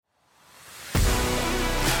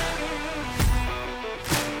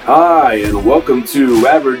Hi, and welcome to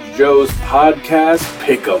Average Joe's podcast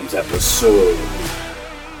Pick'ems episode.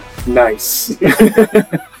 Nice.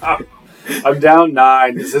 I'm down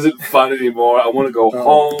 9. This isn't fun anymore. I want to go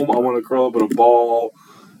home. I want to curl up in a ball.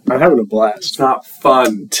 I'm having a It's blast. not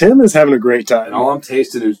fun. Tim is having a great And time. all I'm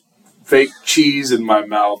tasting is fake cheese in my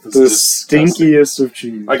mouth. It's The disgusting. stinkiest of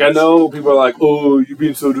cheese. Like, I know people are like, oh, you're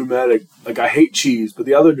being so dramatic. Like, I hate cheese. But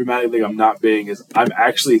the other dramatic thing I'm not being is I'm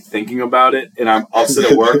actually thinking about it. And I'm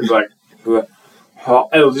upset at work and be like,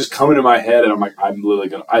 it'll just come into my head. And I'm like, I'm literally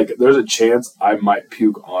going to, there's a chance I might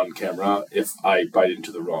puke on camera if I bite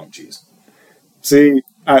into the wrong cheese. See,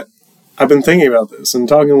 I've been thinking about this and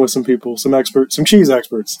talking with some people, some experts, some cheese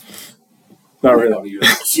experts. Not really. You're a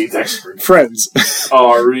cheese expert. Friends.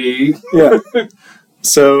 Ari. Yeah.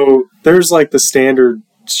 So there's like the standard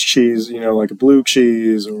cheese, like a blue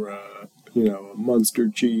cheese or a Munster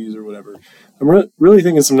cheese or whatever. I'm really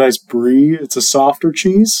thinking some nice brie. It's a softer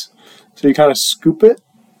cheese. So you kind of scoop it.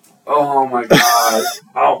 Oh, my God.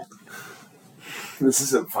 Oh. This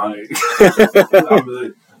isn't funny.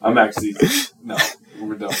 I'm actually... No.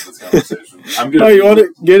 We're done with this conversation. You want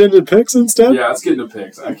to get into picks instead? Yeah, let's get into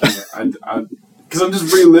picks. I can't. Because I'm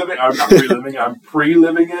just reliving. I'm not reliving. I'm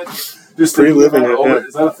pre-living it. Just Pre-living it, yeah.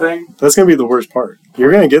 Is that a thing? That's going to be the worst part. You're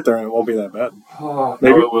going to get there and it won't be that bad. Oh,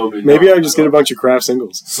 Maybe, no, it will be. Maybe I just get a bunch of craft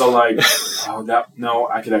singles. So, I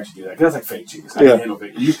could actually do that. 'Cause that's like fake cheese. I Yeah. can handle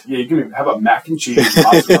fake. You give me, how about mac and cheese,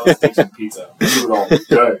 mozzarella sticks, and pizza? I do it all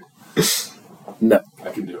day. No. I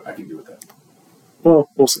can do with that. Well,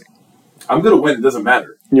 we'll see. I'm going to win. It doesn't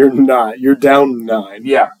matter. You're not. You're down 9.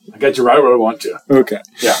 Yeah. I got you right where I want you. Okay.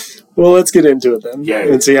 Yeah. Well, let's get into it then. Yeah.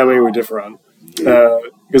 And see how many we differ on.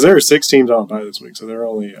 Because there are 6 teams on bye this week, so there are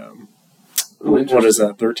only, what is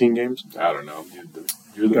that, 13 games? I don't know.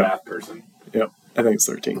 You're the math person. Yep. I think it's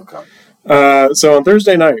 13. Okay. So on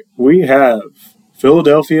Thursday night, we have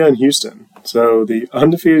Philadelphia and Houston. So the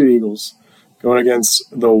undefeated Eagles going against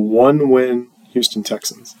the 1-win Houston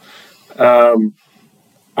Texans.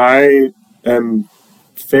 I am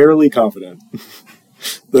fairly confident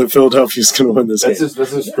that Philadelphia's going to win this game.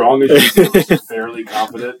 That's as strong as you feel. Fairly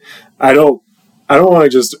confident. I don't want to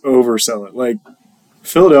just oversell it. Like,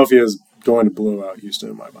 Philadelphia is going to blow out Houston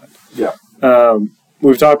in my mind. Yeah.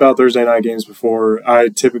 We've talked about Thursday night games before. I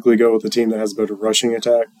typically go with the team that has a better rushing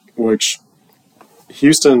attack, which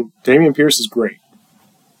Houston, Dameon Pierce is great.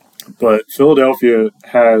 But Philadelphia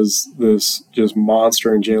has this just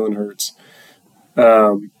monster in Jalen Hurts.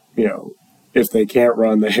 If they can't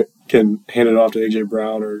run, they can hand it off to A.J.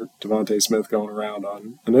 Brown or Devontae Smith going around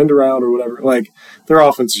on an end around or whatever. Like, their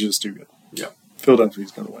offense is just too good. Yeah.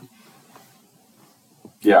 Philadelphia's going to win.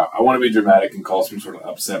 Yeah, I want to be dramatic and call some sort of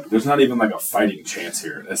upset, but there's not even like a fighting chance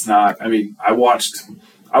here. It's not. I mean, I watched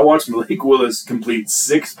Malik Willis complete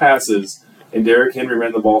 6 passes, and Derrick Henry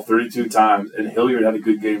ran the ball 32 times, and Hilliard had a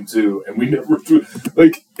good game too. And we never threw.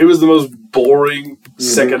 Like, it was the most boring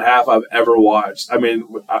second half I've ever watched. I mean,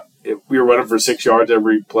 we were running for 6 yards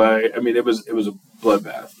every play. I mean, it was a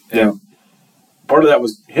bloodbath. And part of that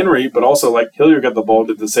was Henry, but also like Hilliard got the ball and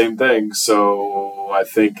did the same thing. So I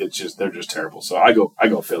think they're just terrible. So I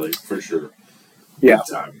go Philly for sure. Yeah. Big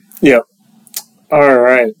time. Yep. All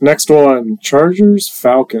right. Next one: Chargers,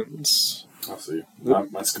 Falcons. I'll see.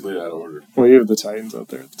 Mine's completely out of order. Well, you have the Titans out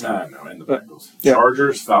there. No, and the Bengals. Yeah.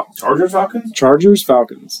 Chargers, Falcons? Chargers,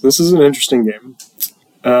 Falcons. This is an interesting game.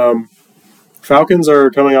 Falcons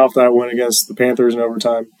are coming off that win against the Panthers in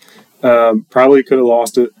overtime. Probably could have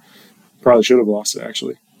lost it. Probably should have lost it,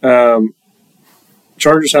 actually.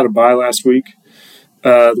 Chargers had a bye last week.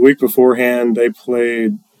 The week beforehand, they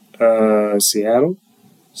played Seattle.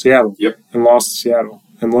 Yep. And lost to Seattle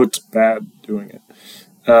and looked bad doing it.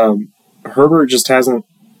 Herbert just hasn't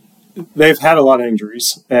 – they've had a lot of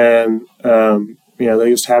injuries, and,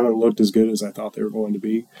 they just haven't looked as good as I thought they were going to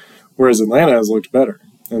be, whereas Atlanta has looked better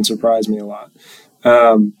and surprised me a lot.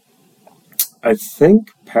 I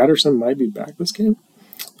think Patterson might be back this game.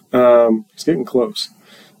 He's getting close.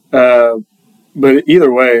 But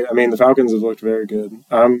either way, I mean, the Falcons have looked very good.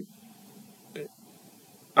 I'm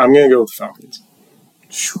going to go with the Falcons.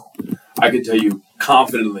 I can tell you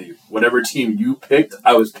confidently, whatever team you picked,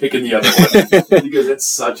 I was picking the other one because it's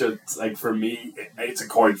such a for me, it's a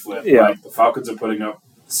coin flip. Yeah. Like, the Falcons are putting up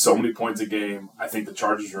so many points a game. I think the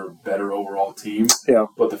Chargers are a better overall team. Yeah.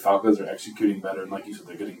 But the Falcons are executing better, and like you said,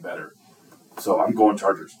 they're getting better. So I'm going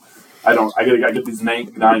Chargers. I gotta get these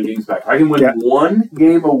 9 games back. If I can win one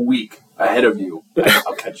game a week ahead of you,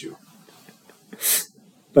 I'll catch you.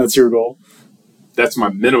 That's your goal. That's my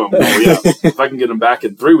minimum goal, yeah. If I can get them back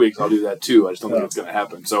in 3 weeks, I'll do that too. I just don't think it's going to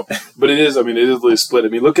happen. So, but it is. I mean, it is really split. I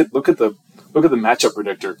mean, look at the matchup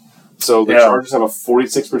predictor. So the Yeah. Chargers have a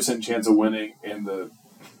 46% chance of winning, and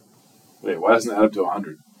why doesn't that add up to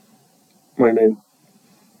 100? What do you mean?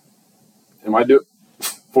 Am I doing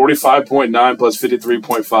 45.9 plus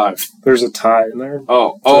 53.5? There's a tie in there.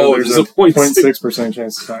 There's a 0.6. 0.6%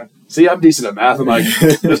 chance to tie. See, I'm decent at math. I'm like,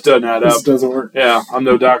 this doesn't add This up. doesn't work. Yeah, I'm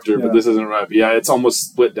no doctor, Yeah. but this isn't right. But yeah, it's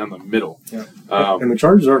almost split down the middle. Yeah. Um, And the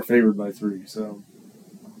Chargers are favored by 3, so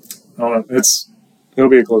I don't know. It'll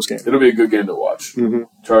be a close game. It'll be a good game to watch. Mm-hmm.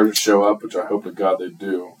 Chargers show up, which I hope to God they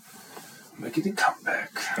do. Making a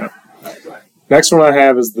comeback. Yeah. All right, go ahead. Next one I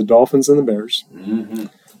have is the Dolphins and the Bears. Mm-hmm.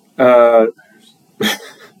 Can't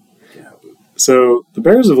help it. So the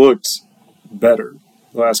Bears have looked better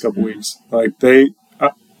the last couple weeks. Like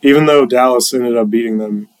even though Dallas ended up beating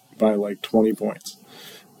them by like 20 points,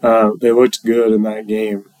 they looked good in that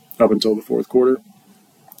game up until the fourth quarter.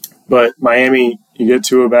 But Miami, you get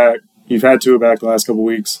Tua back. You've had Tua back the last couple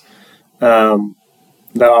weeks. That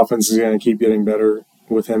offense is going to keep getting better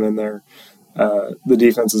with him in there. The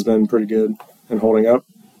defense has been pretty good and holding up.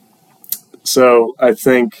 So I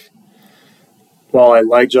think, while I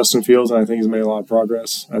like Justin Fields and I think he's made a lot of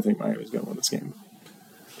progress, I think Miami's going to win this game.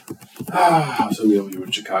 So you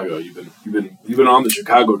in Chicago. You've been on the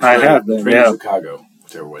Chicago train. I have been, train yeah. to Chicago,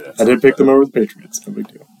 whichever way that's. I did pick them over the Patriots. No big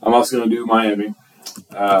deal. I'm also going to do Miami.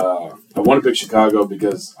 I want to pick Chicago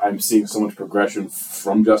because I'm seeing so much progression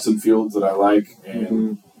from Justin Fields that I like,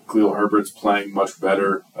 and Khalil Herbert's playing much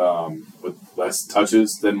better with less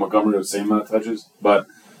touches than Montgomery with the same amount of touches, but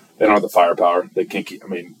they don't have the firepower. They can't keep. I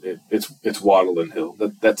mean, it's Waddle and Hill.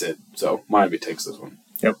 That's it. So Miami takes this one.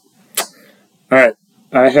 Yep. All right.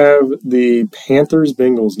 I have the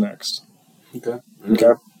Panthers-Bengals next. Okay.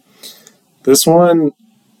 This one,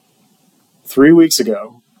 3 weeks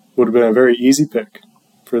ago, would have been a very easy pick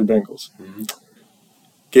for the Bengals. Mm-hmm.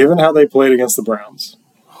 Given how they played against the Browns,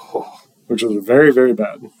 which was very, very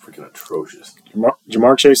bad. Freaking atrocious.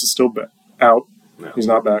 Jamar Chase is still out. No. He's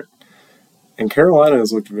not back. And Carolina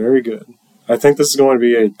has looked very good. I think this is going to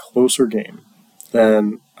be a closer game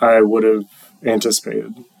than I would have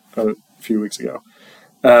anticipated a few weeks ago.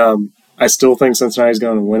 I still think Cincinnati's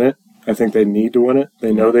going to win it. I think they need to win it.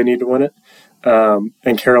 They know they need to win it.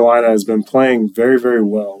 And Carolina has been playing very, very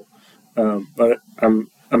well. But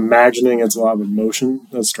I'm imagining it's a lot of emotion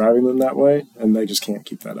that's driving them that way, and they just can't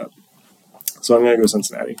keep that up. So I'm going to go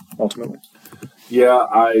Cincinnati, ultimately. Yeah,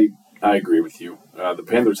 I agree with you. The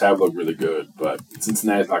Panthers have looked really good, but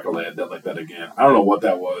Cincinnati's not going to land that like that again. I don't know what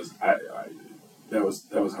that was. That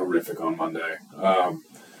was horrific on Monday.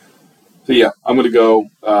 So yeah, I'm going to go.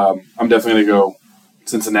 I'm definitely going to go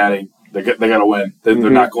Cincinnati. They got to win. They're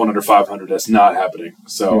not going under 500. That's not happening.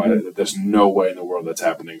 So there's no way in the world that's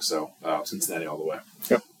happening. So Cincinnati all the way.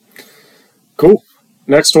 Yep. Cool.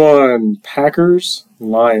 Next one,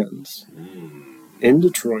 Packers-Lions in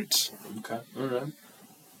Detroit. Okay. All right.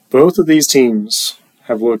 Both of these teams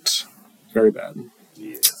have looked very bad.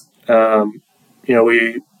 Yeah.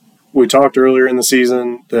 We talked earlier in the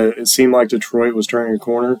season that it seemed like Detroit was turning a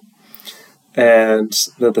corner and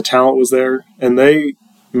that the talent was there, and they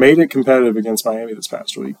made it competitive against Miami this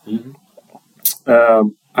past week. Mm-hmm.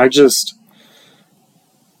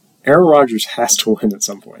 Aaron Rodgers has to win at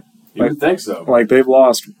some point. You would think so. Like, they've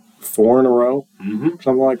lost 4 in a row,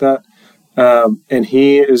 something like that. And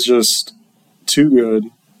he is just too good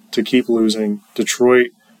to keep losing.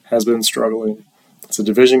 Detroit has been struggling. It's a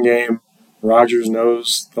division game. Rodgers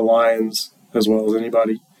knows the Lions as well as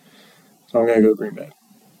anybody. So I'm going to go Green Bay.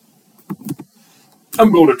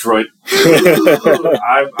 I'm going Detroit.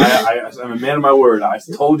 I'm a man of my word. I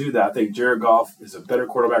told you that I think Jared Goff is a better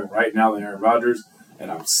quarterback right now than Aaron Rodgers, and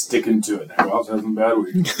I'm sticking to it. Aaron Goff has some bad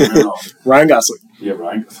weeks. Ryan Gosling. Yeah,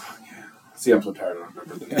 Ryan. See, I'm so tired. I don't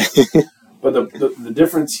remember the name. But the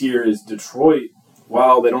difference here is Detroit,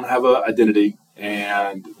 while they don't have an identity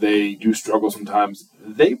and they do struggle sometimes,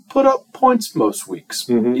 they put up points most weeks.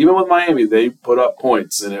 Mm-hmm. Even with Miami, they put up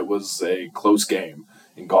points, and it was a close game.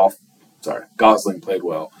 And Gosling played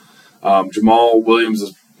well. Jamal Williams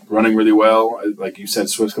is running really well. Like you said,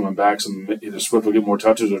 Swift's coming back. So either Swift will get more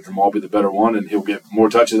touches or Jamal will be the better one, and he'll get more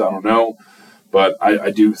touches. I don't know. But I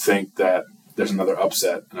do think that there's another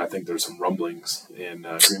upset, and I think there's some rumblings in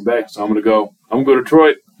Green Bay. So I'm going to go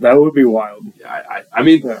Detroit. That would be wild. Yeah, I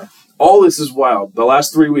mean, all this is wild. The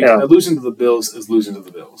last 3 weeks, losing to the Bills is losing to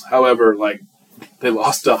the Bills. However, they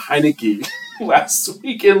lost to Heineke last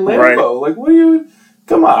week in Lambeau. Right. Like, what are you?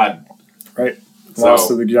 Come on. Right. Lost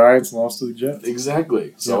to the Giants, lost to the Jets.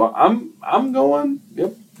 Exactly. So I'm going.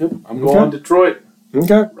 Yep. I'm going Detroit.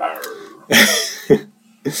 Okay.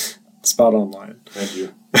 Spot on, Lion. Thank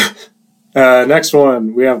you. Next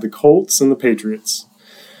one, we have the Colts and the Patriots.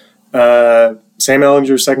 Sam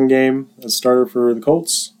Ellinger's second game as starter for the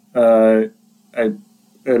Colts. I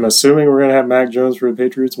am assuming we're going to have Mac Jones for the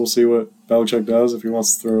Patriots. We'll see what Belichick does if he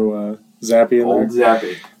wants to throw Zappy in Old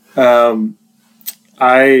there.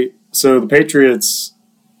 Zappy. So the Patriots,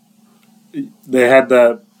 they had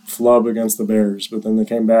that flub against the Bears, but then they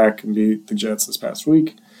came back and beat the Jets this past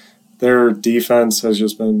week. Their defense has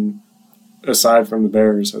just been, aside from the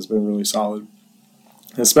Bears, has been really solid,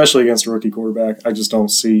 especially against a rookie quarterback. I just don't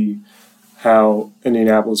see how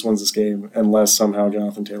Indianapolis wins this game unless somehow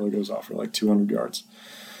Jonathan Taylor goes off for like 200 yards.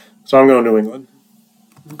 So I'm going New England.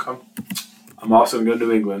 Okay. I'm also going to go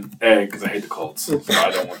New England. A, because I hate the Colts, so I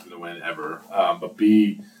don't want them to win ever. But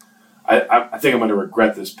B, I think I'm going to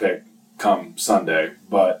regret this pick come Sunday.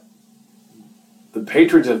 But the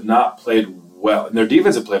Patriots have not played well. And their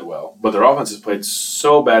defense has played well, but their offense has played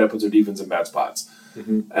so bad it puts their defense in bad spots.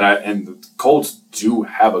 Mm-hmm. And the Colts do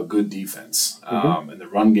have a good defense, and the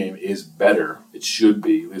run game is better. It should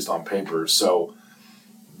be, at least on paper. So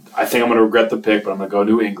I think I'm going to regret the pick, but I'm going to go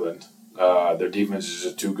New England. Their defense is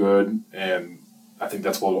just too good, and I think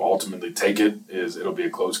that's what will ultimately take it. It'll be a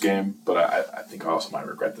close game, but I think I also might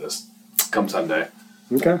regret this come Sunday.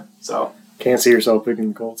 Okay. So can't see yourself picking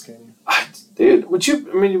the Colts, can you? Dude,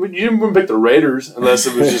 you didn't pick the Raiders unless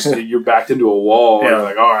it was just you're backed into a wall. And you're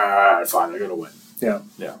like, all right, fine, they're going to win. Yeah.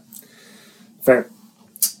 Fair.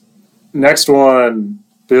 Next one,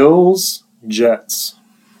 Bills, Jets.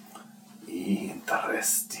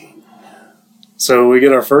 Interesting. So we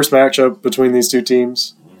get our first matchup between these two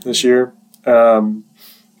teams this year.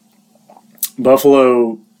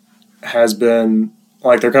 Buffalo has been,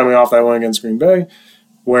 like, they're coming off that one against Green Bay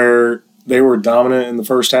where they were dominant in the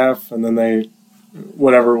first half and then they,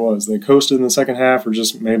 whatever it was, they coasted in the second half or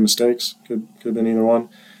just made mistakes. Could have been either one.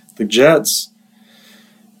 The Jets,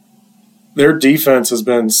 their defense has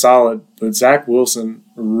been solid, but Zach Wilson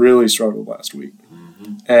really struggled last week.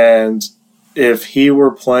 Mm-hmm. And if he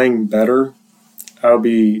were playing better, I would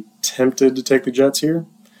be tempted to take the Jets here.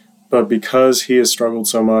 But because he has struggled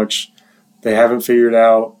so much, they haven't figured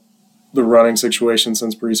out the running situation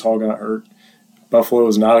since Breece Hall got hurt. Buffalo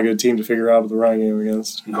is not a good team to figure out the running game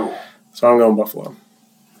against. No. So I'm going Buffalo.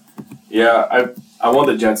 Yeah, I want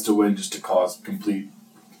the Jets to win just to cause complete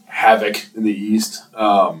havoc in the East,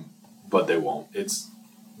 but they won't.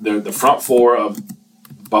 The front four of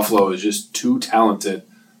Buffalo is just too talented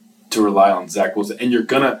to rely on Zach Wilson, and you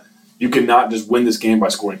cannot just win this game by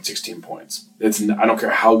scoring 16 points. I don't care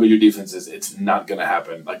how good your defense is, it's not going to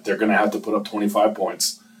happen. Like, they're going to have to put up 25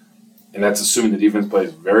 points, and that's assuming the defense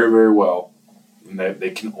plays very, very well. And they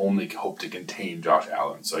can only hope to contain Josh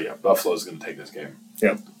Allen. So, yeah, Buffalo's going to take this game.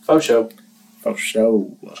 Yep. Faux show.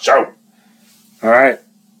 Show. All right.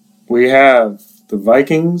 We have the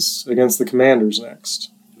Vikings against the Commanders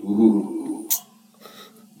next. Ooh.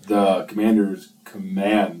 The Commanders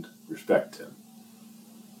command respect him.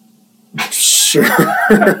 Sure.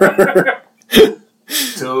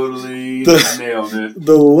 Totally nailed it.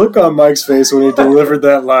 The look on Mike's face when he delivered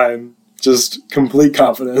that line. Just complete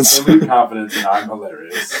confidence. Complete confidence, and I'm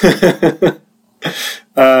hilarious.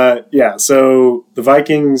 So the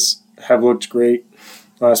Vikings have looked great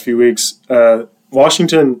the last few weeks.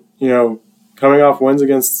 Washington, coming off wins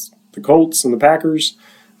against the Colts and the Packers.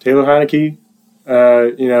 Taylor Heineke,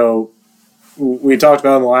 we talked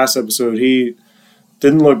about in the last episode, he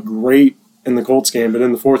didn't look great in the Colts game, but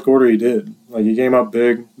in the fourth quarter he did. Like, he came up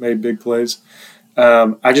big, made big plays.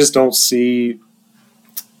 I just don't see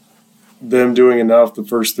them doing enough the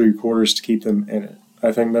first three quarters to keep them in it.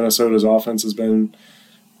 I think Minnesota's offense has been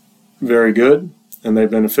very good, and they've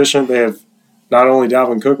been efficient. They have not only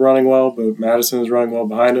Dalvin Cook running well, but Madison is running well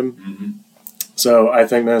behind him. Mm-hmm. So I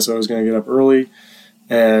think Minnesota's going to get up early,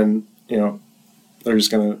 and, they're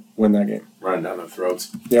just going to win that game. Running down their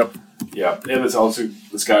throats. Yep. Yeah. And there's also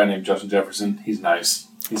this guy named Justin Jefferson. He's nice.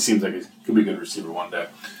 He seems like he could be a good receiver one day.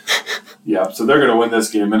 Yeah, so they're going to win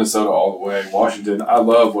this game. Minnesota all the way. Washington, I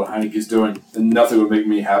love what Heineke's doing. And nothing would make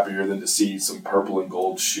me happier than to see some purple and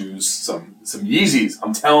gold shoes, some Yeezys.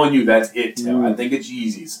 I'm telling you, that's it, Tim. I think it's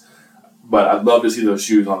Yeezys. But I'd love to see those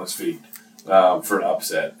shoes on his feet for an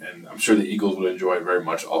upset. And I'm sure the Eagles would enjoy it very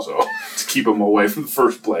much also to keep them away from the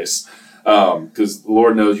first place. Because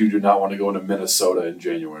Lord knows you do not want to go into Minnesota in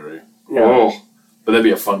January. Yeah. Oh. But that'd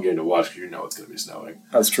be a fun game to watch because it's going to be snowing.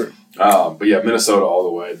 That's true. But yeah, Minnesota all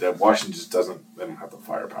the way. That Washington just they don't have the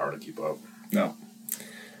firepower to keep up. No.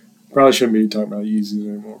 Probably shouldn't be talking about Yeezys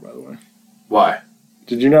anymore, by the way. Why?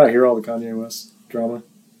 Did you not hear all the Kanye West drama?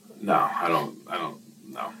 No, I don't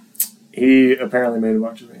know. He apparently made a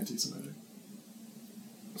bunch of anti-Semitic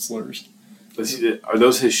slurs. Are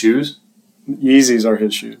those his shoes? Yeezys are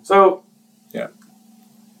his shoes. So, yeah.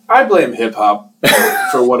 I blame hip hop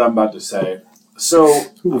for what I'm about to say. So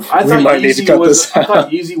I thought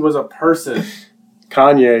Yeezy was a person.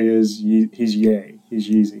 Kanye he's Ye. He's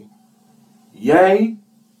Yeezy. Ye?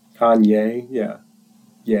 Kanye, yeah.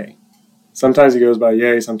 Ye. Sometimes he goes by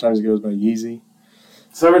Ye, sometimes he goes by Yeezy.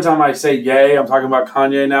 So every time I say Ye, I'm talking about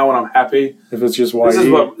Kanye now when I'm happy. If it's just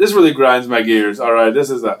YE. This really grinds my gears. All right,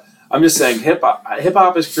 I'm just saying hip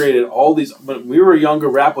hop has created all these. When we were younger,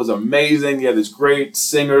 rap was amazing. You had these great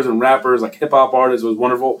singers and rappers, like hip hop artists. It was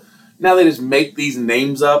wonderful. Now they just make these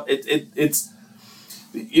names up. It's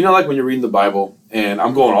like when you're reading the Bible, and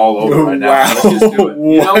I'm going all over right now. Wow. Let's just do it.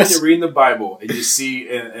 You know when you're reading the Bible and you see,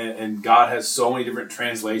 and God has so many different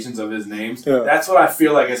translations of His names. Yeah. That's what I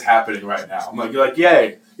feel like is happening right now. I'm like, you're like,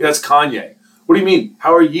 yay, yeah, that's Kanye. What do you mean?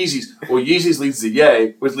 How are Yeezys? Well, Yeezys leads to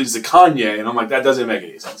Ye, which leads to Kanye, and I'm like, that doesn't make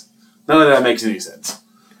any sense. None of that makes any sense.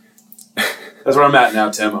 That's where I'm at now,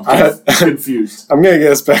 Tim. I'm confused. I'm gonna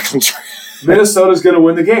get us back on track. Minnesota's gonna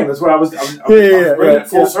win the game. That's what I was. Bringing it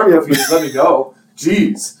full circle. If you just let me go.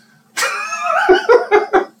 Jeez.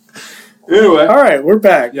 Anyway. All right, we're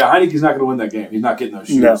back. Yeah, Heineke's not going to win that game. He's not getting those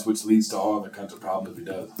shoes, which leads to all other kinds of problems if he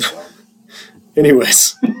does. So.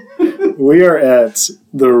 Anyways, we are at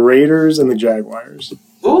the Raiders and the Jaguars.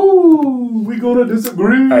 Ooh, we going to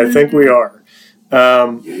disagree. I think we are.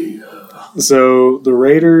 So the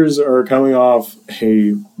Raiders are coming off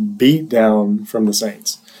a beatdown from the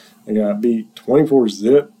Saints. They got beat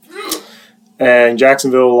 24-0. And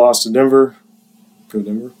Jacksonville lost to Denver. Go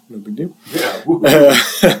Denver, no big deal. Yeah,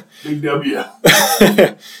 big W.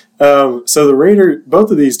 So the Raiders,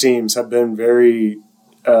 both of these teams have been very,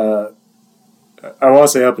 I want to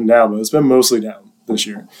say up and down, but it's been mostly down this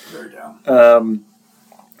year. Very down.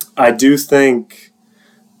 I do think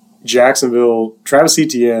Jacksonville, Travis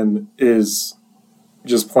Etienne is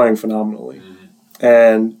just playing phenomenally. Mm-hmm.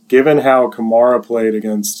 And given how Kamara played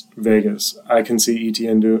against Vegas, I can see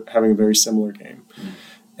Etienne having a very similar game.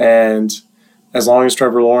 Mm-hmm. And as long as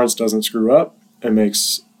Trevor Lawrence doesn't screw up and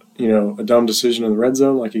makes, a dumb decision in the red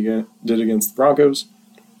zone like he did against the Broncos,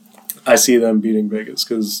 I see them beating Vegas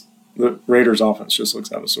because the Raiders' offense just looks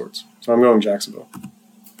out of sorts. So I'm going Jacksonville.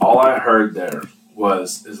 All I heard there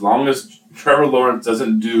was as long as Trevor Lawrence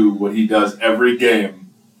doesn't do what he does every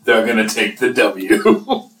game, they're going to take the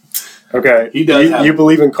W. Okay. He does. You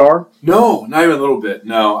believe in Carr? No, not even a little bit.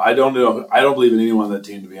 No, I don't know. I don't believe in anyone on that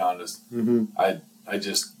team, to be honest. Mm-hmm. I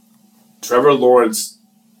just... Trevor Lawrence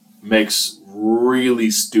makes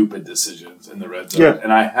really stupid decisions in the red zone,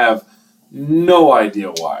 and I have no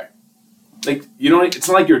idea why. Like it's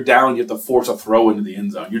not like you're down, you have to force a throw into the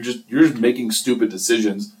end zone. You're just making stupid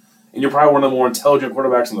decisions, and you're probably one of the more intelligent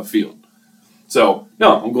quarterbacks on the field. So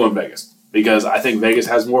no, I'm going Vegas because I think Vegas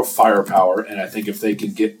has more firepower, and I think if they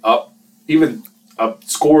can get up, even a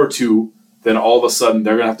score or two, then all of a sudden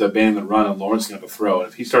they're gonna have to abandon the run, and Lawrence is gonna have to throw. And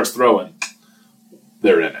if he starts throwing,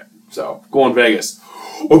 they're in it. So, going Vegas.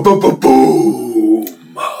 Boom!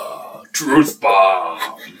 Truth bomb.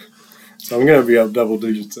 So I'm going to be up double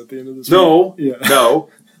digits at the end of this No. week.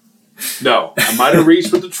 No. I might have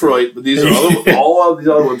reached with Detroit, but these are all of these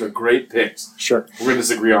other ones are great picks. Sure. We're going to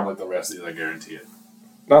disagree on the rest of these, I guarantee it.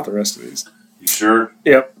 Not the rest of these. You sure?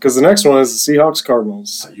 Yep, because the next one is the Seahawks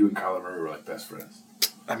Cardinals. You and Kyler Murray were like best friends.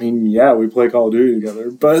 I mean, yeah, we play Call of Duty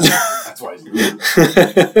together, but... That's why he's losing.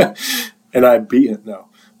 And I beat him. No.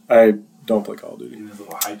 I don't play Call of Duty. You have a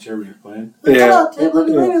little high chair when you're playing? Yeah.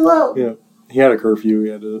 Yeah. He had a curfew. He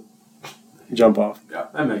had to jump off. Yeah,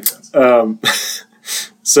 that makes sense.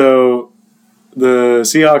 So the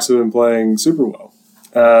Seahawks have been playing super well.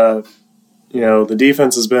 The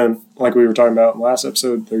defense has been, like we were talking about in the last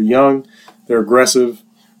episode, they're young, they're aggressive,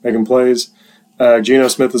 making plays. Geno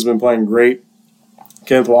Smith has been playing great.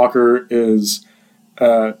 Kenneth Walker is,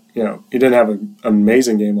 he didn't have an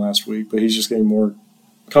amazing game last week, but he's just getting more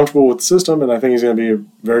comfortable with the system, and I think he's going to be a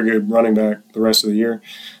very good running back the rest of the year.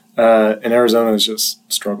 And Arizona has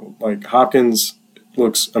just struggled. Like, Hopkins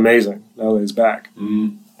looks amazing now that he's back.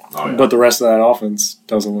 Mm-hmm. Oh, yeah. But the rest of that offense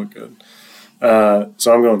doesn't look good.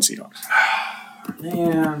 So I'm going Seahawks.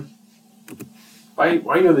 Man. Why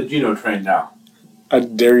are you on the Geno train now? I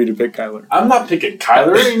dare you to pick Kyler. I'm not picking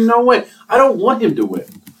Kyler. There ain't no way. I don't want him to win.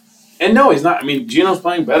 And no, he's not. I mean, Geno's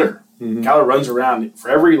playing better. Mm-hmm. Kyler runs around. For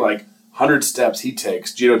every, 100 steps he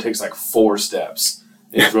takes, Geno takes 4 steps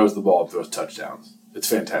and throws the ball and throws touchdowns. It's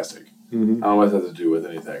fantastic. Mm-hmm. I don't know what that has to do with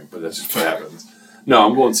anything, but that's just what happens. No,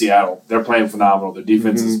 I'm going Seattle. They're playing phenomenal. Their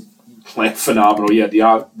defense is playing phenomenal. Yeah,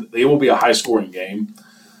 it will be a high-scoring game,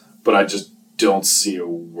 but I just don't see a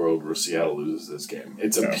world where Seattle loses this game.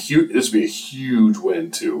 This would be a huge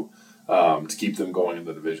win, too, to keep them going in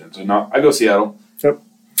the division. So, no, I go Seattle. Yep.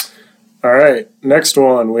 All right, next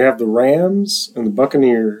one. We have the Rams and the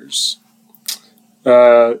Buccaneers.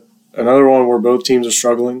 Another one where both teams are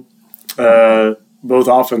struggling. Both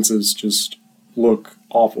offenses just look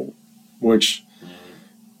awful, which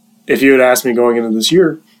if you had asked me going into this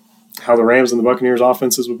year how the Rams and the Buccaneers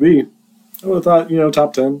offenses would be, I would have thought,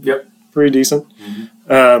 top 10. Yep. Pretty decent. With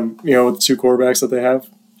the two quarterbacks that they have.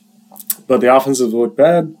 But the offenses look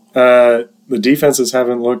bad. The defenses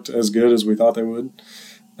haven't looked as good as we thought they would.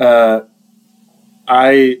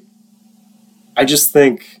 I just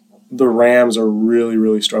think the Rams are really,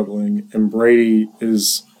 really struggling, and Brady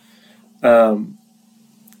is in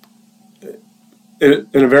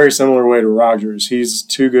a very similar way to Rodgers. He's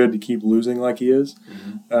too good to keep losing like he is.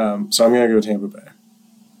 So I'm going to go Tampa Bay.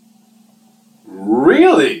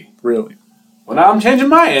 Really? Really. Well, now I'm changing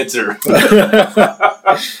my answer.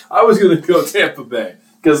 I was going to go Tampa Bay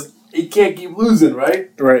because he can't keep losing,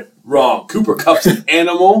 right? Right. Wrong. Cooper Kupp's an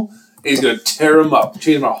animal. He's going to tear him up.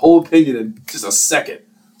 Change my whole opinion in just a second.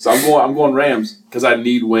 So I'm going Rams because I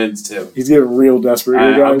need wins, Tim. He's getting real desperate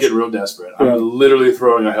here, guys. I'm getting real desperate. Yeah. I'm literally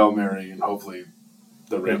throwing a Hail Mary, and hopefully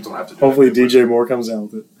the Rams don't have to do it. Hopefully DJ Moore comes out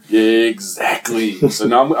with it. Yeah, exactly. So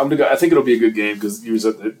now I'm going to go. I think it'll be a good game because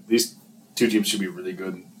these two teams should be really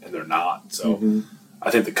good, and they're not. So I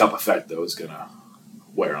think the Cup effect, though, is going to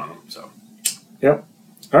wear on them. So. Yep.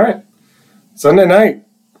 All right. Sunday night,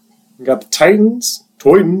 we got the Titans,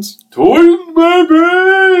 baby!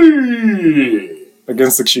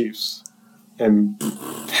 Against the Chiefs. And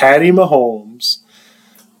Patty Mahomes,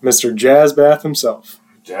 Mr. Jazz Bath himself.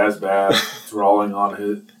 Jazz Bath drawing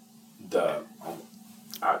on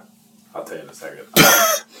I'll tell you in a second.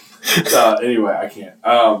 Anyway, I can't.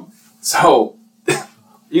 So,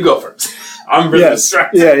 you go first. I'm really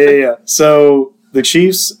distracted. Yeah. So, the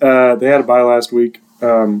Chiefs, they had a bye last week,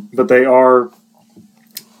 but they are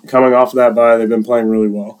coming off of that bye. They've been playing really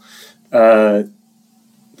well. The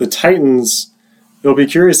Titans, it'll be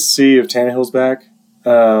curious to see if Tannehill's back.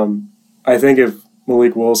 I think if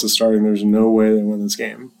Malik Willis is starting, there's no way they win this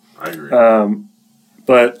game. I agree.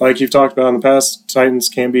 But like you've talked about in the past, Titans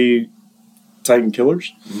can be Titan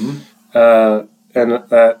killers. And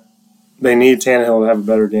that they need Tannehill to have a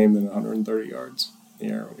better game than 130 yards.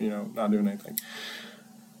 Not doing anything.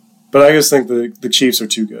 But I just think the Chiefs are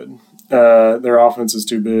too good. Their offense is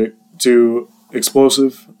too big, too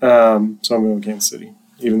explosive. So I'm going with Kansas City,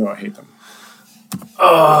 even though I hate them.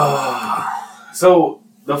 So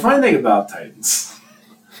the funny thing about Titans,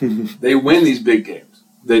 they win these big games.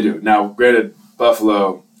 They do. Now, granted,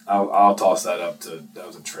 Buffalo, I'll toss that up to that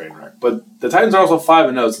was a train wreck. But the Titans are also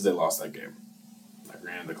 5-0 since they lost that game.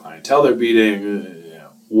 Granted, the clientele they're beating,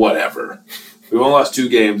 whatever. We only lost 2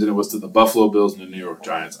 games, and it was to the Buffalo Bills and the New York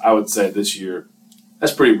Giants. I would say this year,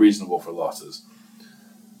 that's pretty reasonable for losses.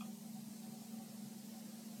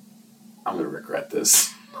 I'm going to regret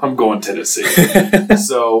this. I'm going Tennessee.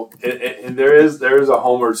 So, and there is a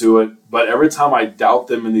homer to it, but every time I doubt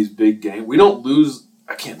them in these big games, we don't lose.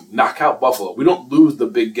 I can't knock out Buffalo. We don't lose the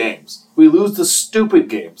big games. We lose the stupid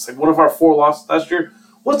games. Like one of our 4 losses last year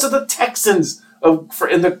was to the Texans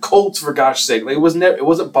and the Colts, for gosh sake. Like it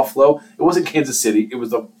wasn't Buffalo. It wasn't Kansas City. It was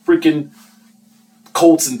the freaking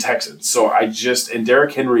Colts and Texans. So and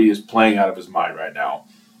Derrick Henry is playing out of his mind right now.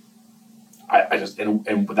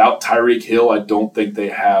 And without Tyreek Hill, I don't think they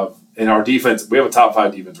have in our defense. We have a top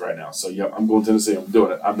 5 defense right now. So I'm going Tennessee. I'm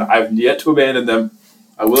doing it. I've yet to abandon them.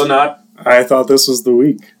 I will not. I thought this was the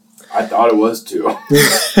week. I thought it was too.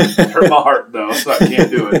 It hurt my heart though, so I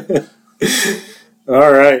can't do it.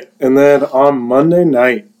 All right, and then on Monday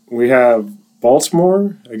night we have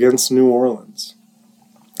Baltimore against New Orleans.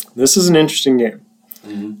 This is an interesting game.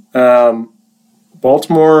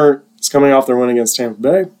 Baltimore is coming off their win against Tampa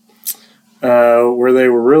Bay, where they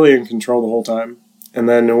were really in control the whole time. And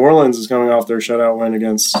then New Orleans is coming off their shutout win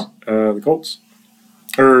against the Colts.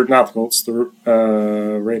 Or not the Colts, the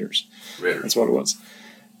Raiders. That's what it was.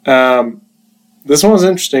 This one was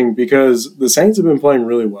interesting because the Saints have been playing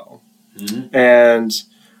really well. And,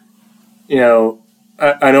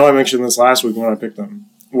 I know I mentioned this last week when I picked them,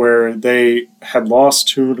 where they had lost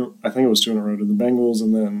 2, I think it was 2 in a row to the Bengals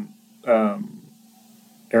and then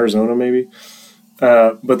Arizona maybe.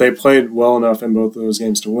 But they played well enough in both of those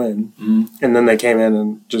games to win. And then they came in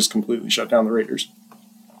and just completely shut down the Raiders.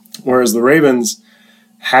 Whereas the Ravens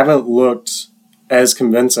haven't looked as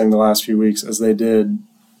convincing the last few weeks as they did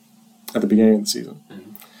at the beginning of the season.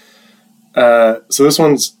 So this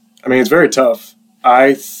one's, it's very tough.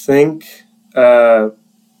 I think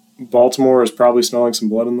Baltimore is probably smelling some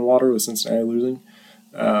blood in the water with Cincinnati losing.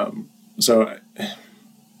 So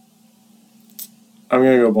I'm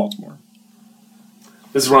going to go Baltimore.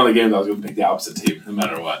 This is one of the games I was going to pick the opposite team, no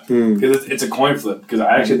matter what. Because it's a coin flip, because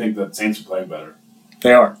I actually think the Saints are playing better.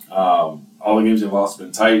 They are. All the games they've lost have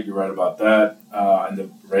been tight. You're right about that. And the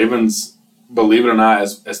Ravens, believe it or not,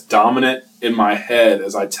 as dominant in my head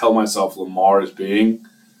as I tell myself Lamar is being,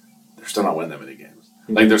 they're still not winning that many games.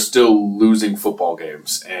 Like, they're still losing football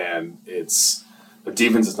games. And the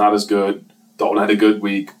defense is not as good. Dalton had a good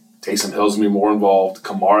week. Taysom Hill's going to be more involved.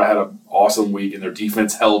 Kamara had an awesome week, and their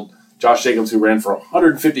defense held Josh Jacobs, who ran for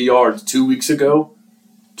 150 yards 2 weeks ago,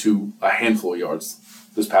 to a handful of yards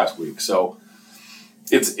this past week. So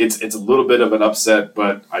it's a little bit of an upset,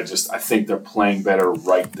 but I think they're playing better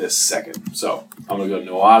right this second. So I'm going to go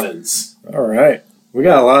New Orleans. All right. We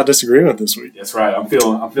got a lot of disagreement this week. That's right. I'm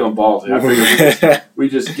feeling ballsy. I figured we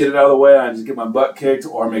just get it out of the way and just get my butt kicked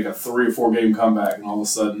or make a 3 or 4 game comeback, and all of a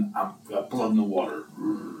sudden I've got blood in the water.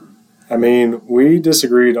 I mean, we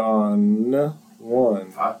disagreed on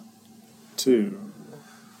 1, 2,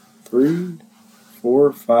 3,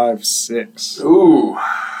 4, 5, 6. Ooh.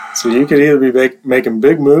 So you could either be making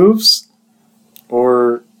big moves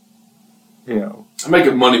or, I'm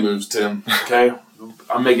making money moves, Tim. Okay?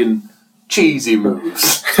 I'm making cheesy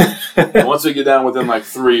moves. And once we get down within like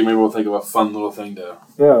 3, maybe we'll think of a fun little thing to,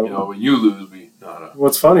 when you lose, no.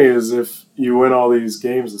 What's funny is if you win all these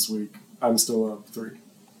games this week, I'm still up 3.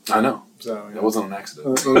 I know. So That wasn't an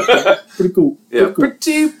accident. Pretty cool.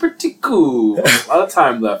 Pretty cool. A lot of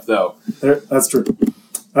time left, though. That's true.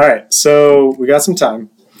 All right, so we got some time.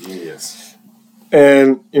 Yes.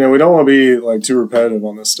 And, we don't want to be like too repetitive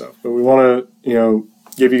on this stuff, but we want to,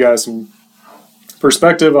 give you guys some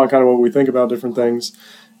perspective on kind of what we think about different things.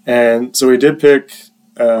 And so we did pick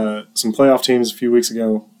some playoff teams a few weeks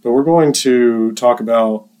ago, but we're going to talk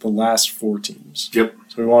about the last 4 teams. Yep.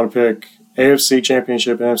 So we want to pick AFC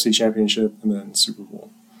Championship, NFC Championship, and then Super Bowl.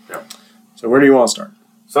 Yep. So where do you want to start?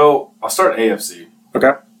 So I'll start AFC.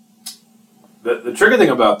 Okay. The tricky thing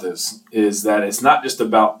about this is that it's not just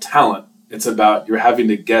about talent. It's about you're having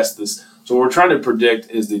to guess this. So what we're trying to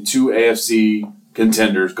predict is the 2 AFC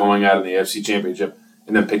contenders going out in the AFC Championship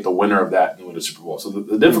and then pick the winner of that and win the Super Bowl. So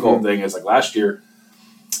the difficult thing is, like last year,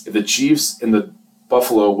 if the Chiefs and the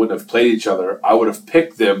Buffalo wouldn't have played each other, I would have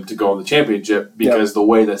picked them to go in the championship because the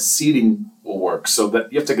way the seeding will work. So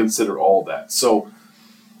that you have to consider all that. So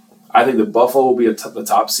I think the Buffalo will be the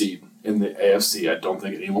top seed in the AFC. I don't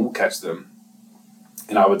think anyone will catch them.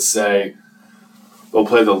 And I would say they'll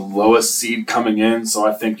play the lowest seed coming in. So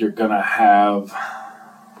I think you're going to have...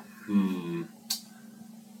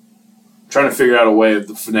 trying to figure out a way of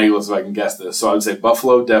the finagle if I can guess this. So I would say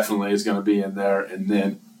Buffalo definitely is going to be in there. And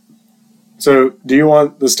then... So do you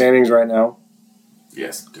want the standings right now?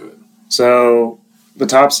 Yes, do it. So the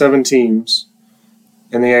top 7 teams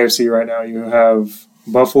in the AFC right now, you have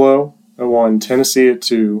Buffalo at 1, Tennessee at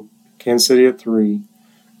 2, Kansas City at 3,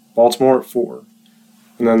 Baltimore at 4.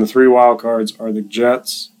 And then the 3 wild cards are the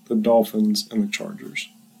Jets, the Dolphins, and the Chargers.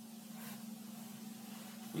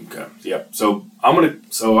 Okay. Yep. So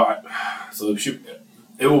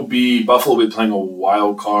it will be Buffalo will be playing a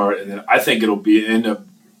wild card, and then I think it'll be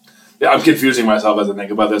I'm confusing myself as I think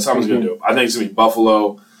about this. I'm just going to do it. I think it's going to be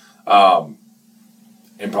Buffalo,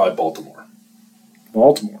 and probably Baltimore.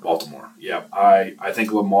 Baltimore. Yeah. I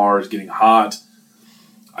think Lamar is getting hot.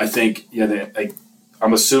 I think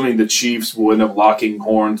I'm assuming the Chiefs will end up locking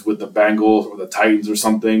horns with the Bengals or the Titans or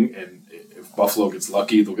something, and if Buffalo gets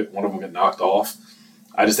lucky, one of them get knocked off.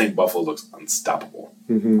 I just think Buffalo looks unstoppable.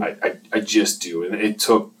 Mm-hmm. I just do. And it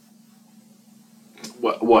took,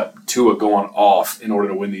 Tua going off in order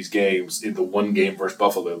to win these games in the one game versus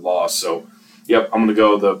Buffalo they lost. So, yep, I'm going to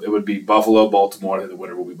go it would be Buffalo, Baltimore, and the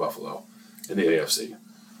winner will be Buffalo in the AFC.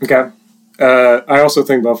 Okay. I also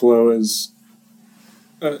think Buffalo is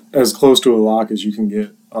as close to a lock as you can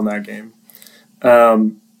get on that game.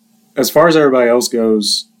 As far as everybody else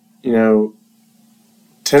goes,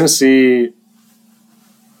 Tennessee...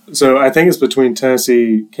 So I think it's between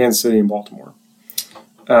Tennessee, Kansas City, and Baltimore.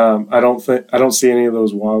 I don't see any of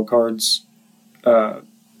those wild cards,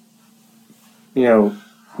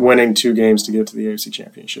 winning 2 games to get to the AFC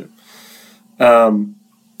Championship.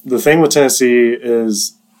 The thing with Tennessee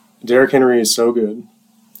is Derrick Henry is so good,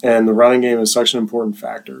 and the running game is such an important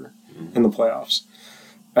factor in the playoffs.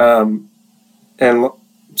 And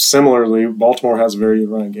similarly, Baltimore has a very good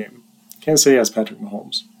running game. Kansas City has Patrick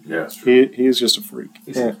Mahomes. Yeah, that's true. He is just a freak.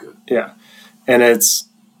 He's good. Yeah. And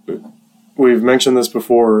we've mentioned this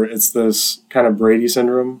before, it's this kind of Brady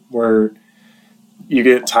syndrome where you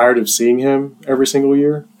get tired of seeing him every single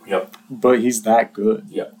year. Yep. But he's that good.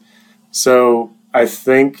 Yep. So I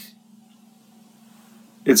think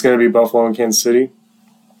it's going to be Buffalo and Kansas City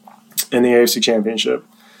in the AFC Championship.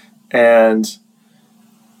 And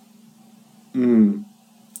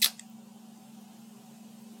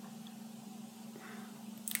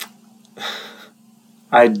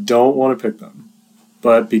I don't want to pick them,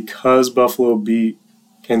 but because Buffalo beat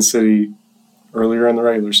Kansas City earlier in the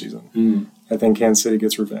regular season, I think Kansas City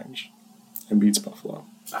gets revenge and beats Buffalo.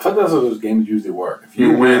 I thought that's how those games usually work. If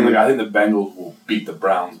you win, like, I think the Bengals will beat the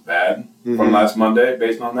Browns bad from last Monday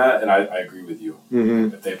based on that, and I agree with you.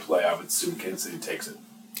 If they play, I would assume Kansas City takes it.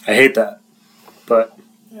 I hate that, but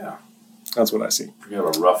yeah, that's what I see. You're going to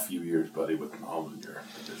have a rough few years, buddy, with Mahomes in your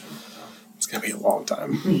division. So. It's going to be a long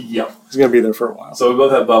time. Yep. He's going to be there for a while. So we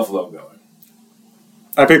both have Buffalo going.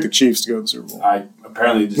 I picked the Chiefs to go to the Super Bowl. I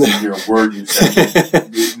apparently just didn't hear a word you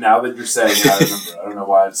said. Now that you're saying it, I remember. I don't know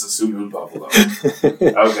why it's assumed it was Buffalo.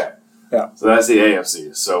 Okay. Yeah. So that's the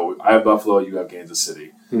AFC. So I have Buffalo, you have Kansas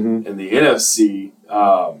City. In the NFC,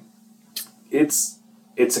 it's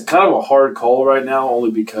a kind of a hard call right now, only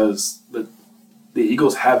because the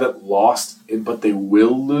Eagles haven't lost, but they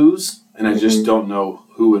will lose, and I just don't know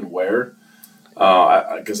who and where.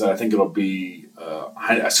 Because I think it'll be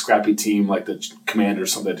a scrappy team like the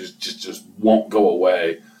Commanders, something that just won't go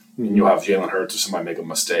away. And you'll have Jalen Hurts or somebody make a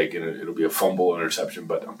mistake, and it'll be a fumble, interception.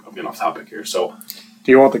 But I'm getting off topic here. So,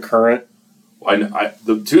 do you want the current?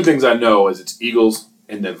 The two things I know is it's Eagles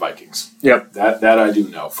and then Vikings. Yep. That I do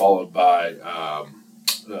know, followed by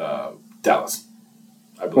Dallas.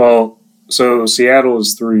 I believe. Well, so Seattle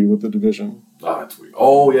is 3 with the division. Oh, that's weird.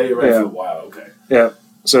 Oh, yeah, you're right for a while. Okay. Yeah.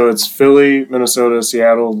 So it's Philly, Minnesota,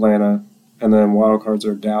 Seattle, Atlanta, and then wild cards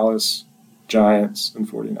are Dallas, Giants, and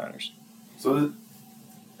 49ers. So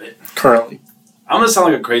currently. I'm going to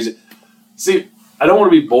sound like a crazy... See, I don't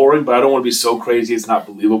want to be boring, but I don't want to be so crazy it's not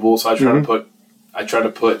believable. So I try to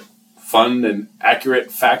put fun and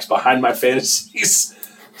accurate facts behind my fantasies.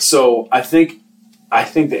 So I think the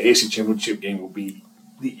AFC Championship game will be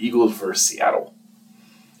the Eagles versus Seattle.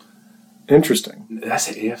 Interesting. Did I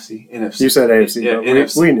say AFC? NFC. You said AFC. Yeah,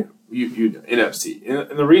 NFC. We knew. You know, NFC.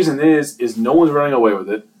 And the reason is no one's running away with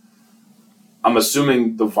it. I'm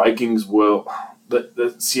assuming the Vikings will...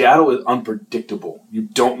 The Seattle is unpredictable. You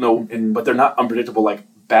don't know... But they're not unpredictable like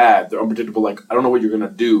bad. They're unpredictable like, I don't know what you're going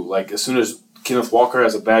to do. Like, as soon as Kenneth Walker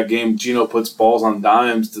has a bad game, Geno puts balls on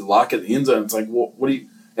dimes to lock it in the end zone. It's like, well, what do you...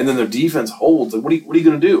 And then their defense holds. Like, what are you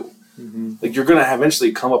going to do? Like, you're going to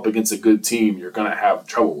eventually come up against a good team you're going to have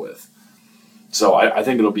trouble with. So I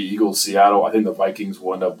think it'll be Eagles-Seattle. I think the Vikings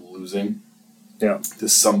will end up losing to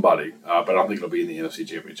somebody. But I don't think it'll be in the NFC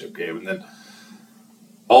Championship game. And then,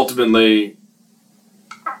 ultimately,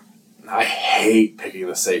 I hate picking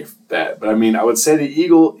the safe bet. But, I mean, I would say the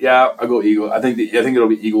Eagle, I'll go Eagle. I think it'll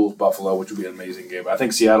be Eagles-Buffalo, which will be an amazing game. But I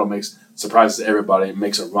think Seattle surprises everybody and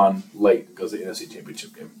makes a run late and goes to the NFC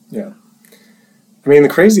Championship game. Yeah. I mean, the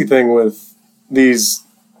crazy thing with these,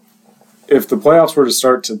 if the playoffs were to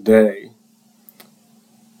start today,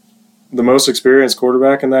 the most experienced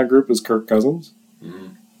quarterback in that group is Kirk Cousins,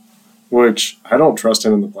 which I don't trust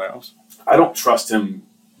him in the playoffs. I don't trust him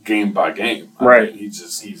game by game. I mean,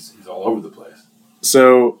 he's all over the place.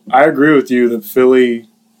 So I agree with you that Philly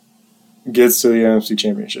gets to the NFC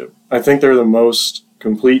Championship. I think they're the most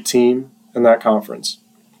complete team in that conference.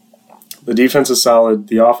 The defense is solid.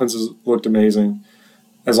 The offense has looked amazing.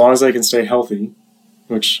 As long as they can stay healthy,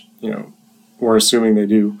 which, we're assuming they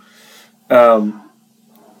do.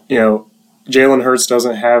 Jalen Hurts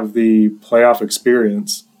doesn't have the playoff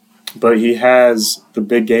experience, but he has the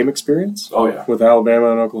big game experience with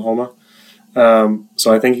Alabama and Oklahoma.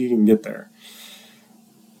 So I think he can get there.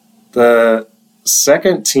 The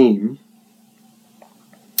second team,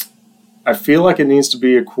 I feel like it needs to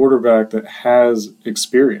be a quarterback that has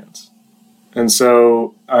experience. And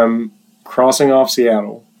so I'm crossing off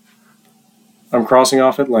Seattle. I'm crossing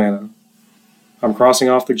off Atlanta. I'm crossing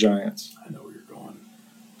off the Giants. I know where you're going.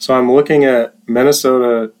 So I'm looking at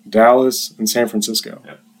Minnesota, Dallas, and San Francisco.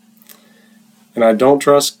 Yep. And I don't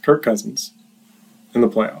trust Kirk Cousins in the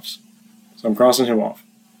playoffs. So I'm crossing him off.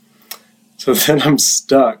 So then I'm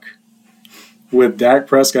stuck with Dak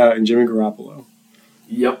Prescott and Jimmy Garoppolo.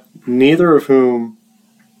 Yep. Neither of whom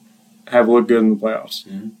have looked good in the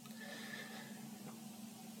playoffs.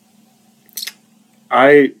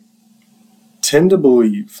 I tend to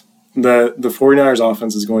believe that the 49ers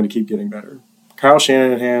offense is going to keep getting better. Kyle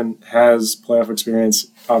Shanahan has playoff experience.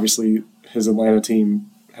 Obviously, his Atlanta team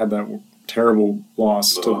had that terrible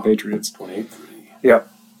loss to the Patriots. 28-3. Yeah.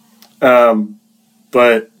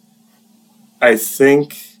 But I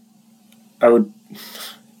think I would,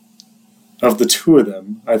 of the two of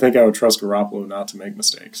them, I think I would trust Garoppolo not to make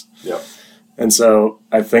mistakes. Yep. And so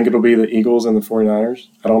I think it'll be the Eagles and the 49ers.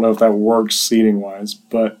 I don't know if that works seeding-wise,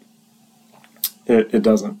 but It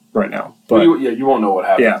doesn't right now. But But you won't know what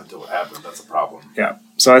happens until it happens. That's a problem. yeah.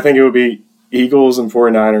 So I think it would be Eagles and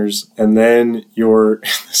 49ers, and then you're in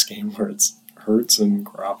this game where it's Hurts and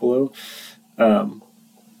Garoppolo.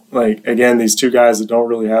 Again, these two guys that don't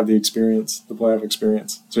really have the experience, the playoff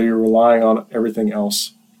experience. So you're relying on everything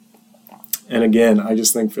else. And again, I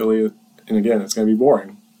just think Philly, and again, it's going to be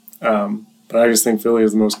boring. But I just think Philly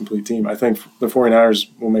is the most complete team. I think the 49ers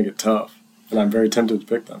will make it tough, and I'm very tempted to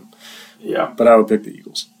pick them. Yeah. But I would pick the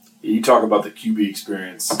Eagles. You talk about the QB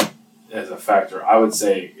experience as a factor. I would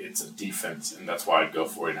say it's a defense, and that's why I'd go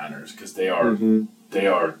 49ers, because they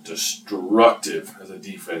are destructive as a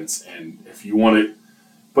defense. And if you want to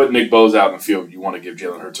put Nick Bosa out in the field, you want to give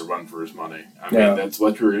Jalen Hurts a run for his money. I mean, that's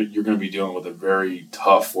what you're going to be dealing with, a very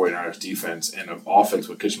tough 49ers defense and an offense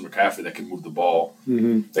with Christian McCaffrey that can move the ball.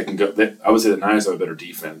 That can go. I would say the Niners have a better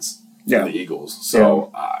defense than the Eagles.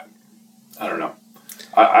 So I don't know.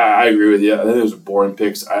 I agree with you. I think those are boring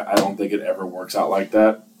picks. I don't think it ever works out like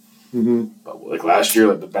that. But like last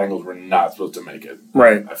year, the Bengals were not supposed to make it.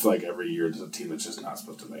 Right. I feel like every year there's a team that's just not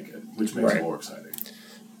supposed to make it, which makes it more exciting.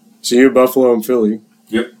 So you have Buffalo and Philly.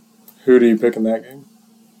 Yep. Who do you pick in that game?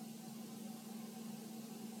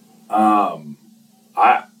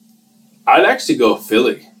 I'd actually go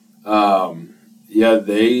Philly. I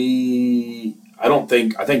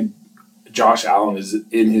think Josh Allen is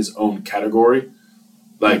in his own category.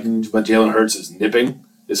 But Jalen Hurts is nipping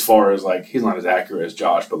as far as he's not as accurate as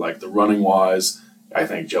Josh, but the running wise, I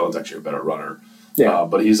think Jalen's actually a better runner. Yeah.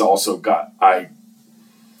 But he's also got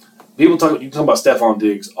you can talk about Stephon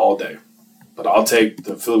Diggs all day. But I'll take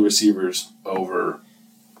the Philly receivers over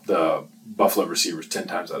the Buffalo receivers 10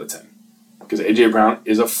 times out of 10. Because A.J. Brown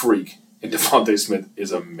is a freak, and Devontae Smith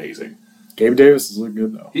is amazing. Gabe Davis has looked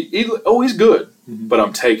good, though. He's good. But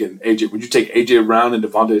I'm taking A.J. Would you take A.J. Brown and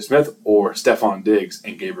Devontae Smith or Stephon Diggs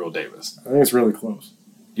and Gabriel Davis? I think it's really close.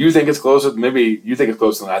 You think it's closer? Maybe you think it's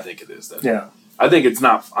closer than I think it is, then. Yeah. I think it's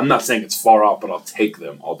not. I'm not saying it's far off, but I'll take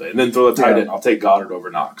them all day. And then throw the tight end. I'll take Goddard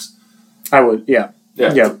over Knox. I would, yeah.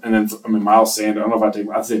 Yeah, and then Miles Sanders. I don't know if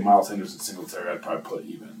I'd say Miles Sanders and Singletary. I'd probably put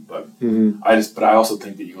even, but I also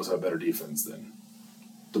think the Eagles have a better defense than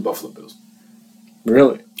the Buffalo Bills.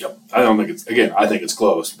 Really? Yep. I don't think it's I think it's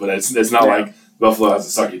close, but it's not like Buffalo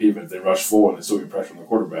has a sucky defense. They rush forward and they still get pressure on the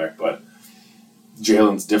quarterback, but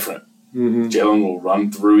Jalen's different. Jalen will run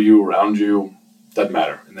through you, around you, doesn't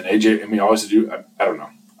matter. And then AJ. Obviously, I don't know.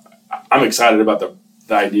 I'm excited about the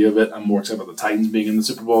idea of it. I'm more excited about the Titans being in the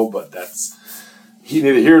Super Bowl, but that's.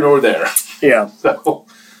 Neither here nor there. Yeah. So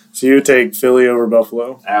you take Philly over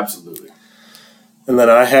Buffalo? Absolutely. And then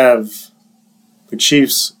I have the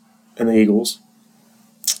Chiefs and the Eagles.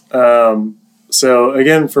 So,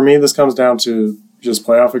 again, for me, this comes down to just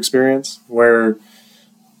playoff experience, where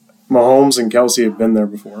Mahomes and Kelsey have been there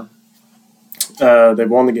before. They've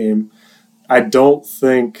won the game. I don't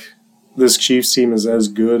think this Chiefs team is as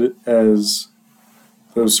good as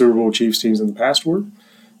those Super Bowl Chiefs teams in the past were.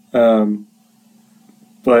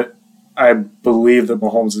 But I believe that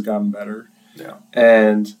Mahomes has gotten better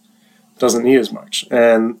and doesn't need as much.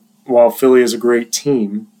 And while Philly is a great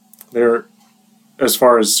team, they're, as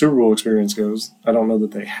far as Super Bowl experience goes, I don't know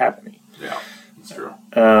that they have any. Yeah, that's true.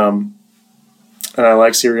 And I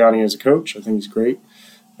like Sirianni as a coach. I think he's great.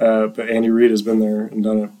 But Andy Reid has been there and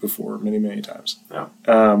done it before many, many times. Yeah.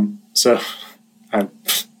 So I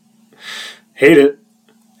hate it.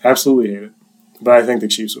 Absolutely hate it. But I think the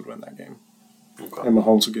Chiefs would win that game. Okay. And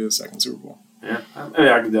Mahomes would get his second Super Bowl. Yeah, I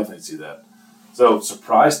can definitely see that. So,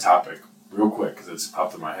 surprise topic, real quick, because it's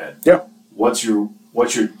popped in my head. Yeah. What's your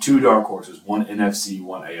two dark horses? One NFC,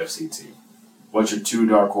 one AFC team. What's your two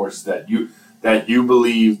dark horses that you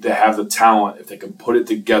believe they have the talent, if they can put it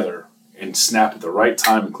together and snap at the right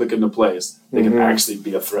time and click into place, they can actually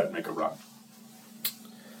be a threat and make a run?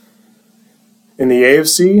 In the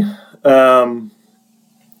AFC,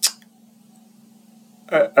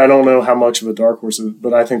 I don't know how much of a dark horse it is,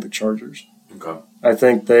 but I think the Chargers. Okay. I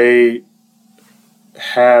think they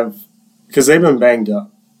have, because they've been banged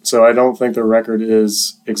up, so I don't think their record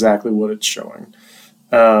is exactly what it's showing.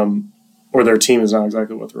 Or their team is not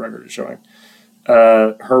exactly what the record is showing.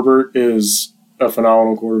 Herbert is a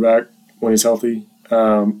phenomenal quarterback when he's healthy.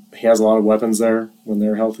 He has a lot of weapons there when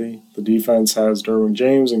they're healthy. The defense has Derwin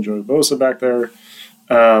James and Joey Bosa back there.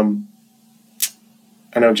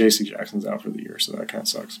 I know J.C. Jackson's out for the year, so that kind of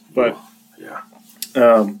sucks. But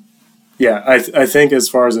I think as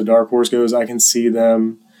far as the dark horse goes, I can see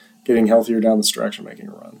them getting healthier down the stretch and making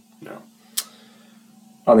a run. Yeah.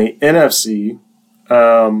 On the NFC,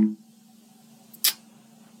 I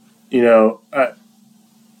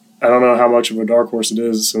don't know how much of a dark horse it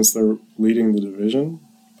is since they're leading the division,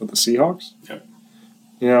 but the Seahawks. Yep.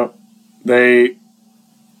 they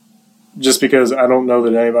just because I don't know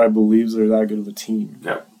that anybody believes they're that good of a team.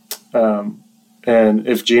 Yeah. And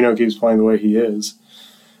if Geno keeps playing the way he is,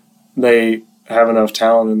 they have enough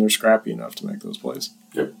talent and they're scrappy enough to make those plays.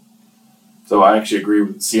 Yep. So I actually agree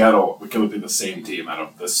with Seattle. We could be the same team out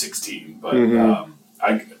of the 16, but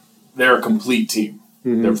they're a complete team.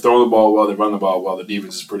 Mm-hmm. They're throwing the ball well. They run the ball well. The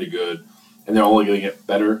defense is pretty good, and they're only going to get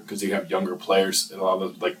better because you have younger players. And a lot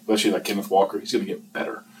of especially like Kenneth Walker, he's going to get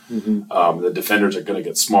better. Mm-hmm. The defenders are going to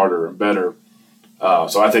get smarter and better.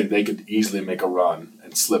 So I think they could easily make a run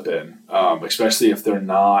and slip in, especially if they're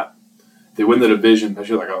not. They win the division,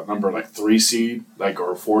 especially like a number 3 seed,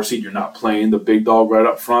 or a 4 seed. You're not playing the big dog right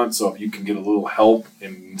up front. So if you can get a little help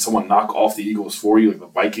and someone knock off the Eagles for you, like the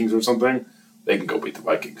Vikings or something, they can go beat the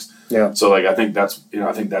Vikings. Yeah. So I think that's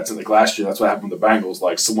last year. That's what happened with the Bengals.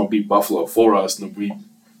 Like someone beat Buffalo for us, and then we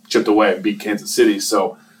chipped away and beat Kansas City.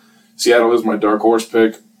 So Seattle is my dark horse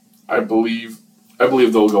pick. I believe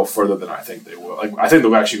they'll go further than I think they will. I think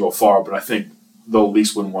they'll actually go far, but I think they'll at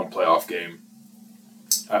least win one playoff game.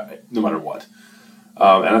 No matter what.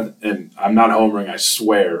 And I'm not homering, I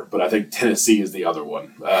swear, but I think Tennessee is the other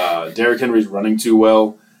one. Derrick Henry's running too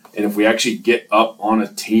well, and if we actually get up on a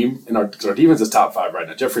team, and our defense is top 5 right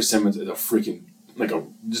now. Jeffrey Simmons is a freaking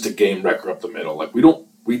just a game wrecker up the middle. We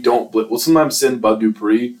don't blitz. We'll sometimes send Bud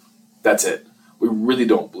Dupree. That's it. We really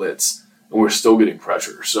don't blitz, and we're still getting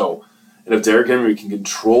pressure. So, and if Derrick Henry can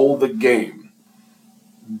control the game,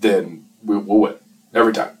 then we'll win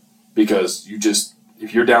every time because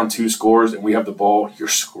if you're down 2 scores and we have the ball, you're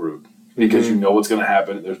screwed because you know what's going to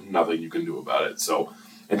happen. There's nothing you can do about it. So,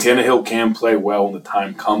 and Tannehill can play well when the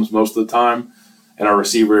time comes most of the time. And our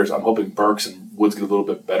receivers, I'm hoping Burks and Woods get a little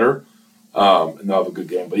bit better, and they'll have a good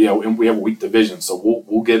game. But yeah, and we have a weak division, so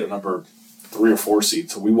we'll get a number 3 or 4 seed.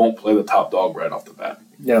 So we won't play the top dog right off the bat.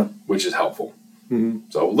 Yeah, which is helpful. Mm-hmm.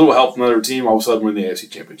 So a little help from another team, all of a sudden we're in the AFC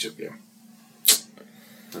Championship game.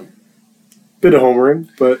 Bit of homering,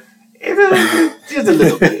 but. Just a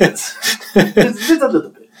little bit. Just a little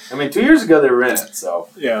bit. I mean, 2 years ago they were in it, so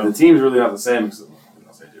the team's really not the same. Except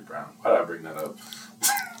AJ Brown. Why did I bring that up?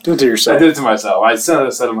 Do it to yourself. I did it to myself. I said,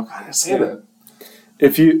 I'm like, why did I say that?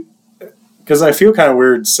 Because I feel kind of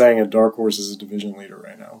weird saying a dark horse is a division leader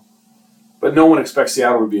right now. But no one expects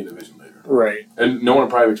Seattle to be a division leader. Right. And no one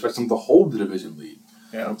probably expects them to hold the division lead.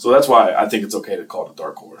 Yeah. So that's why I think it's okay to call it a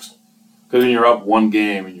dark horse. Because when you're up 1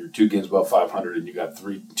 game and you're 2 games above 500 and you got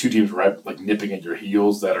 2 teams right nipping at your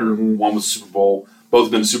heels that are one was Super Bowl, both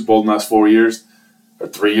have been to Super Bowl in the last 4 years or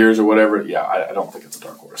 3 years or whatever. Yeah, I don't think it's a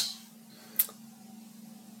dark horse.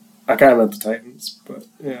 I kind of meant the Titans, but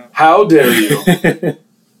yeah. How dare you?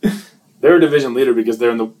 They're a division leader because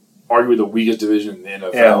they're in arguably the weakest division in the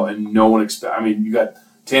NFL, and no one expects. I mean, you got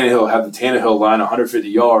Tannehill have the Tannehill line 150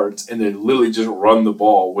 yards, and they literally just run the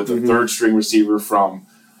ball with a third string receiver from.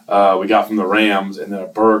 We got from the Rams, and then a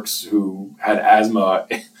Burks who had asthma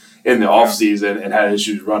in the offseason and had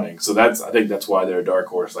issues running. So I think that's why they're a dark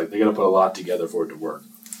horse. They got to put a lot together for it to work.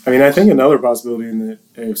 I mean, I think another possibility in the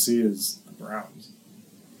AFC is the Browns.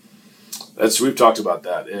 We've talked about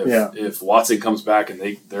that. If Watson comes back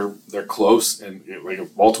and they're close, and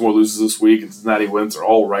if Baltimore loses this week and Cincinnati wins, they're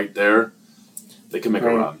all right there. They can make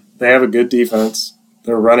a run. They have a good defense.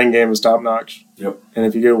 Their running game is top notch. Yep. And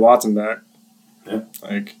if you get Watson back. Yeah,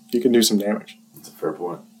 you can do some damage. That's a fair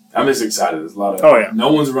point. I'm just excited. There's a lot of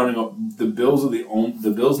no one's running. The Bills and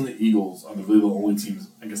the Eagles are really the only teams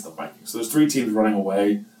against the Vikings. So there's 3 teams running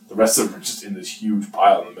away. The rest of them are just in this huge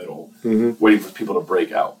pile in the middle, waiting for people to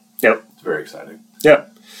break out. Yep, it's very exciting.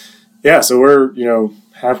 Yeah. So we're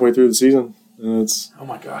halfway through the season, and it's oh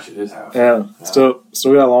my gosh, it is half. Yeah, still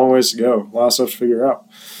got a long ways to go. A lot of stuff to figure out.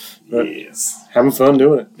 But yes, having fun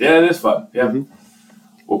doing it. Yeah, it is fun. Yeah.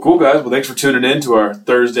 Well, cool, guys. Well, thanks for tuning in to our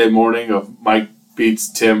Thursday morning of Mike beats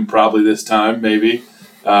Tim probably this time, maybe.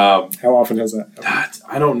 How often has that happened?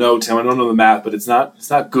 I don't know, Tim. I don't know the math, but it's not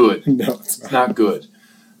good. No, it's not good.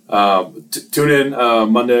 Tune in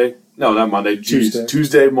Monday. No, not Monday.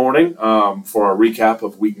 Tuesday morning for our recap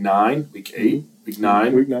of Week 9, Week 8, Week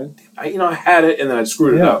 9. Week 9. I had it, and then I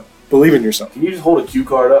screwed it up. Believe in yourself. Can you just hold a cue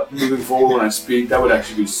card up moving forward when I speak? That would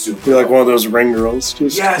actually be super Be like one of those ring girls.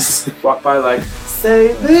 Yes! Walk by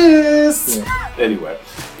say this! Yeah. Anyway,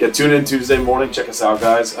 tune in Tuesday morning. Check us out,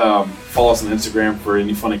 guys. Follow us on Instagram for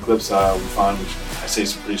any funny clips we find, which I say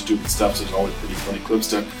some pretty stupid stuff, so there's always pretty funny clips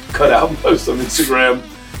to cut out and post on Instagram.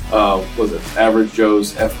 Was it Average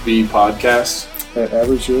Joe's FB Podcast?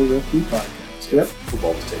 Average Joe's FB Podcast. Yep.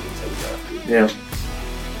 Football was taken FB. Yeah.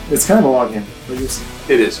 It's kind of a long handle, but you'll see.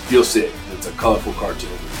 It is. You'll see it. It's a colorful cartoon.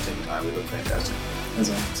 Tim and I, we look fantastic. as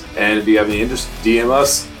always. And if you have any interest, DM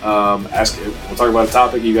us. Ask. We'll talk about a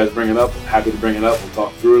topic. You guys bring it up. Happy to bring it up. We'll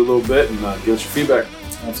talk through it a little bit and give us your feedback.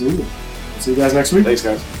 Absolutely. See you guys next week. Thanks,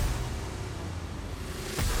 guys.